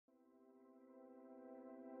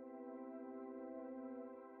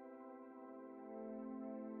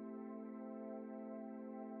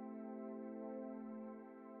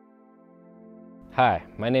Hi,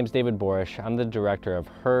 my name is David Borish. I'm the director of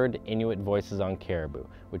Heard Inuit Voices on Caribou,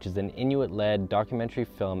 which is an Inuit-led documentary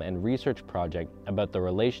film and research project about the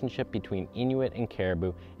relationship between Inuit and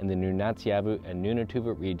caribou in the Nunatsiavut and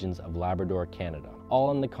NunatuKavut regions of Labrador, Canada,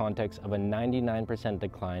 all in the context of a 99%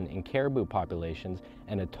 decline in caribou populations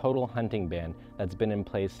and a total hunting ban that's been in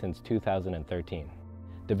place since 2013.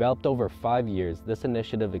 Developed over 5 years, this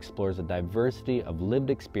initiative explores a diversity of lived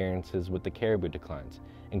experiences with the caribou declines,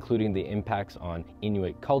 including the impacts on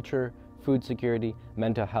Inuit culture, food security,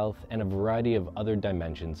 mental health, and a variety of other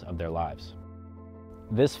dimensions of their lives.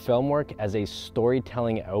 This film work as a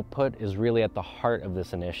storytelling output is really at the heart of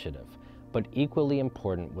this initiative, but equally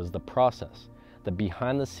important was the process, the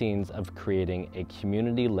behind the scenes of creating a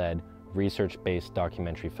community-led, research-based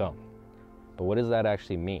documentary film. But what does that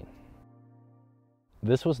actually mean?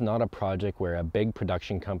 This was not a project where a big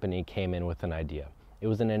production company came in with an idea. It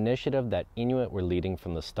was an initiative that Inuit were leading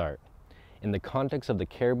from the start. In the context of the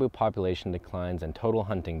caribou population declines and total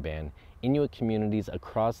hunting ban, Inuit communities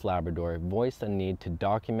across Labrador voiced a need to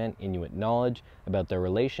document Inuit knowledge about their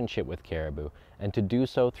relationship with caribou, and to do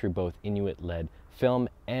so through both Inuit-led film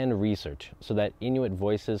and research, so that Inuit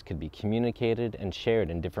voices could be communicated and shared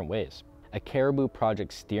in different ways. A Caribou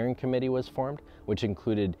Project Steering Committee was formed, which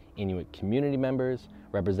included Inuit community members,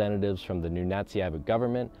 representatives from the Nunatsiavut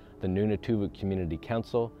government, the NunatuKavut Community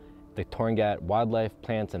Council, the Torngat Wildlife,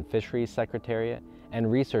 Plants and Fisheries Secretariat, and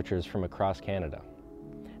researchers from across Canada.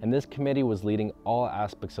 And this committee was leading all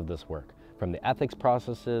aspects of this work, from the ethics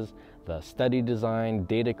processes, the study design,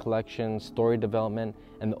 data collection, story development,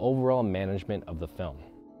 and the overall management of the film.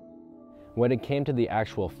 When it came to the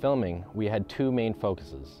actual filming, we had two main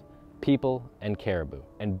focuses: people and caribou,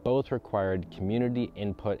 and both required community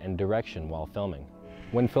input and direction while filming.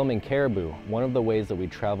 When filming caribou, one of the ways that we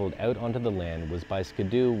traveled out onto the land was by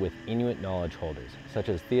skidoo with Inuit knowledge holders, such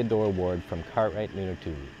as Theodore Ward from Cartwright,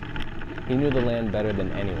 NunatuKavut. He knew the land better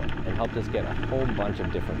than anyone and helped us get a whole bunch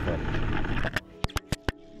of different footage,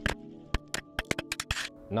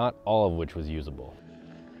 not all of which was usable.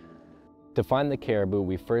 To find the caribou,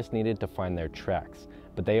 we first needed to find their tracks,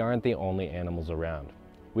 but they aren't the only animals around.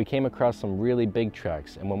 We came across some really big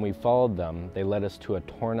tracks, and when we followed them, they led us to a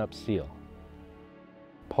torn-up seal,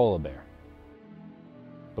 polar bear.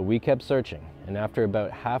 But we kept searching, and after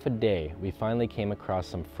about half a day, we finally came across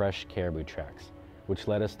some fresh caribou tracks, which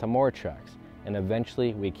led us to more tracks, and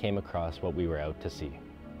eventually we came across what we were out to see.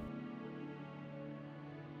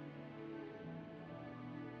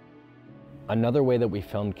 Another way that we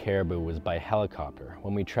filmed caribou was by helicopter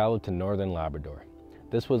when we traveled to northern Labrador.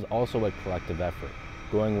 This was also a collective effort,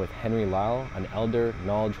 going with Henry Lyle, an elder,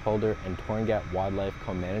 knowledge holder, and Torngat Wildlife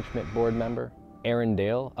Co-Management Board member, Aaron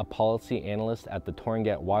Dale, a policy analyst at the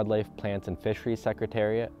Torngat Wildlife, Plants and Fisheries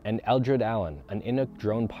Secretariat, and Eldred Allen, an Inuit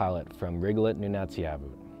drone pilot from Rigolet,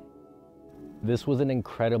 Nunatsiavut. This was an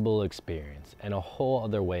incredible experience and a whole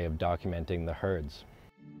other way of documenting the herds.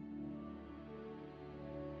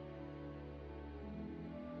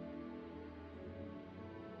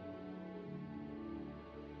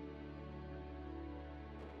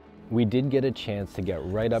 We did get a chance to get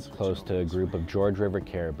right up close to a group of George River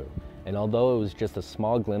caribou, and although it was just a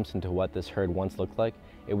small glimpse into what this herd once looked like,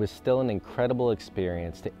 it was still an incredible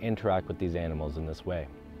experience to interact with these animals in this way.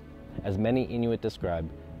 As many Inuit described,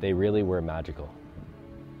 they really were magical.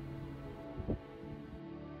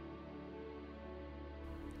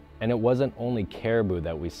 And it wasn't only caribou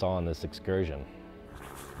that we saw on this excursion.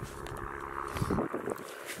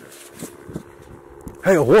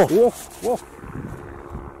 Hey, a wolf! Wolf! Wolf!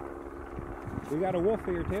 We got a wolf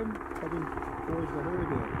here, Tim, coming towards the herd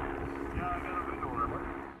here.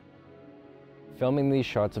 Filming these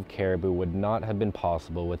shots of caribou would not have been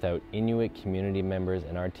possible without Inuit community members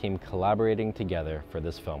and our team collaborating together for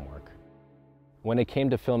this film work. When it came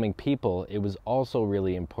to filming people, it was also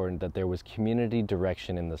really important that there was community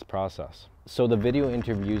direction in this process. So the video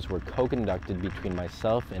interviews were co-conducted between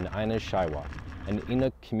myself and Ina Shaiwak, an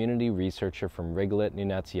Inuk community researcher from Rigolet,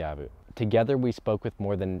 Nunatsiavut. Together we spoke with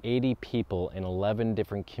more than 80 people in 11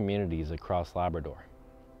 different communities across Labrador.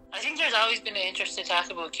 I think there's always been an interest to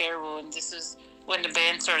talk about caribou, and this is when the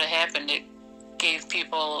ban sort of happened. It gave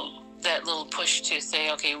people that little push to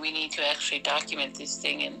say, okay, we need to actually document this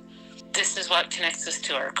thing, and this is what connects us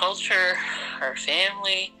to our culture, our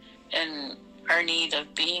family, and our need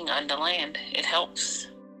of being on the land. It helps.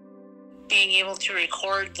 Being able to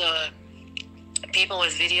record the people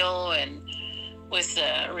with video and with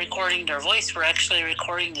recording their voice, we're actually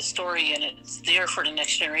recording the story, and it's there for the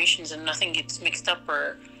next generations, and nothing gets mixed up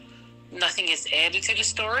or nothing gets added to the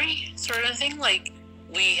story, sort of thing. Like,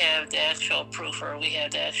 we have the actual proof, or we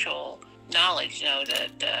have the actual knowledge,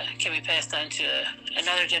 that can be passed on to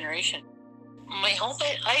another generation. My hope,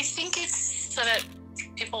 I think it's so that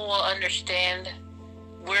people will understand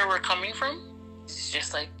where we're coming from. It's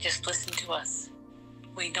just like, just listen to us.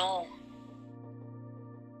 We know.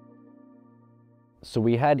 So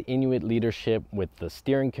we had Inuit leadership with the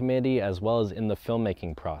steering committee as well as in the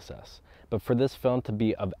filmmaking process. But for this film to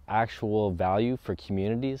be of actual value for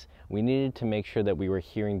communities, we needed to make sure that we were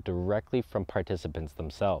hearing directly from participants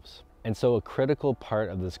themselves. And so a critical part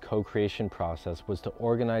of this co-creation process was to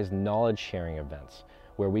organize knowledge sharing events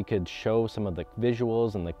where we could show some of the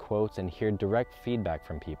visuals and the quotes and hear direct feedback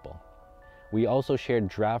from people. We also shared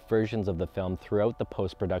draft versions of the film throughout the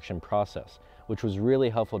post-production process, which was really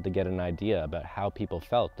helpful to get an idea about how people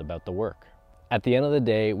felt about the work. At the end of the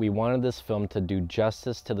day, we wanted this film to do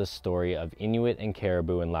justice to the story of Inuit and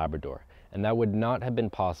Caribou in Labrador, and that would not have been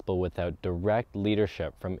possible without direct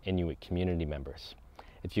leadership from Inuit community members.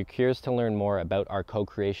 If you're curious to learn more about our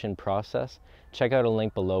co-creation process, check out a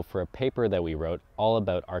link below for a paper that we wrote all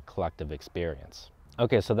about our collective experience.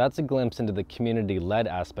 Okay, so that's a glimpse into the community-led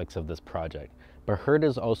aspects of this project, but Heard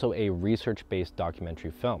is also a research-based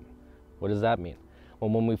documentary film. What does that mean? Well,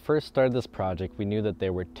 when we first started this project, we knew that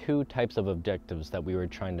there were two types of objectives that we were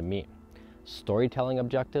trying to meet. Storytelling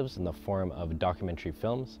objectives in the form of documentary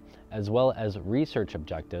films, as well as research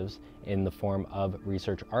objectives in the form of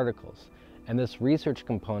research articles. And this research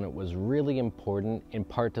component was really important in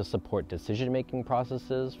part to support decision-making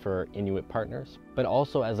processes for Inuit partners, but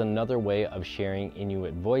also as another way of sharing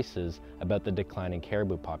Inuit voices about the declining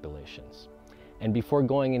caribou populations. And before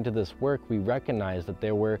going into this work, we recognized that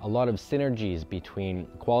there were a lot of synergies between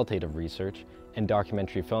qualitative research and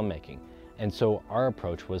documentary filmmaking. And so our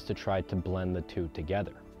approach was to try to blend the two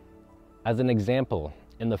together. As an example,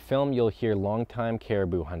 in the film, you'll hear longtime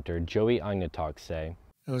caribou hunter Joey Inuit say,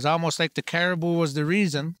 "It was almost like the caribou was the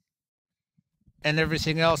reason and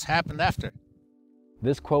everything else happened after."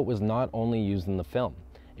 This quote was not only used in the film,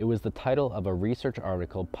 it was the title of a research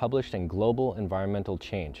article published in Global Environmental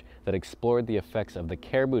Change that explored the effects of the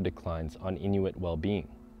caribou declines on Inuit well-being.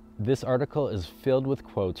 This article is filled with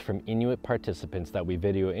quotes from Inuit participants that we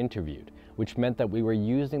video interviewed, which meant that we were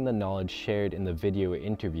using the knowledge shared in the video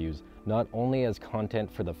interviews not only as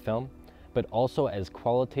content for the film, but also as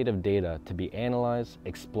qualitative data to be analyzed,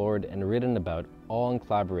 explored, and written about, all in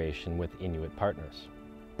collaboration with Inuit partners.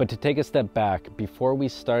 But to take a step back, before we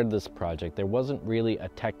started this project, there wasn't really a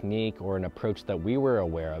technique or an approach that we were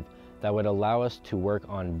aware of that would allow us to work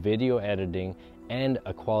on video editing and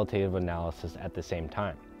a qualitative analysis at the same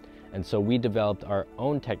time. And so we developed our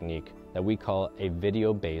own technique that we call a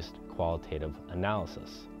video-based qualitative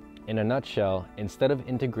analysis. In a nutshell, instead of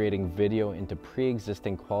integrating video into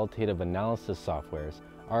pre-existing qualitative analysis softwares,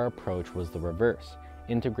 our approach was the reverse,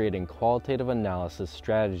 integrating qualitative analysis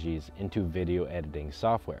strategies into video editing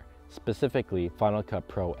software, specifically Final Cut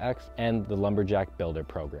Pro X and the Lumberjack Builder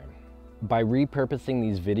program. By repurposing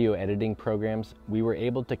these video editing programs, we were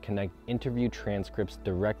able to connect interview transcripts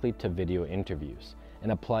directly to video interviews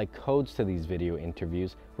and apply codes to these video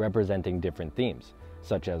interviews representing different themes,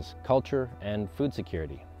 such as culture and food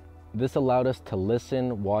security. This allowed us to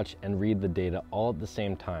listen, watch, and read the data all at the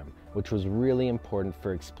same time, which was really important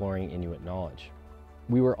for exploring Inuit knowledge.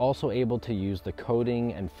 We were also able to use the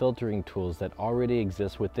coding and filtering tools that already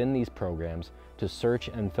exist within these programs to search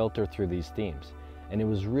and filter through these themes. And it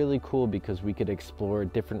was really cool because we could explore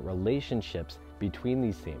different relationships between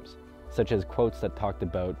these themes, such as quotes that talked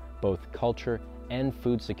about both culture and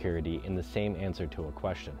food security in the same answer to a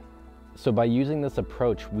question. So by using this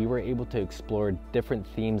approach, we were able to explore different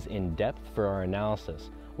themes in depth for our analysis,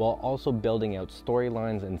 while also building out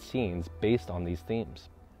storylines and scenes based on these themes.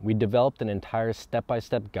 We developed an entire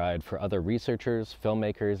step-by-step guide for other researchers,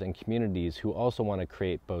 filmmakers, and communities who also want to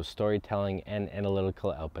create both storytelling and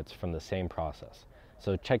analytical outputs from the same process.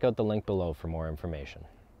 So check out the link below for more information.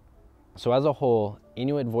 So as a whole,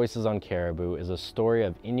 Inuit Voices on Caribou is a story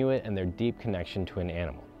of Inuit and their deep connection to an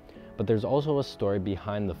animal. But there's also a story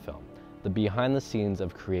behind the film, the behind the scenes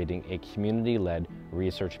of creating a community-led,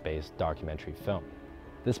 research-based documentary film.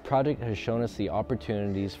 This project has shown us the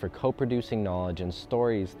opportunities for co-producing knowledge and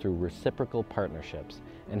stories through reciprocal partnerships,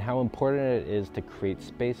 and how important it is to create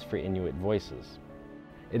space for Inuit voices.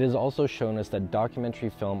 It has also shown us that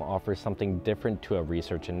documentary film offers something different to a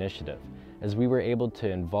research initiative, as we were able to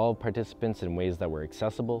involve participants in ways that were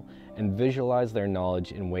accessible and visualize their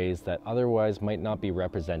knowledge in ways that otherwise might not be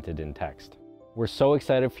represented in text. We're so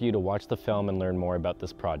excited for you to watch the film and learn more about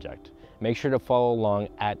this project. Make sure to follow along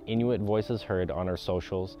at Inuit Voices Heard on our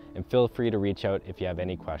socials, and feel free to reach out if you have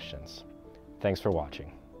any questions. Thanks for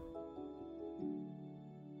watching.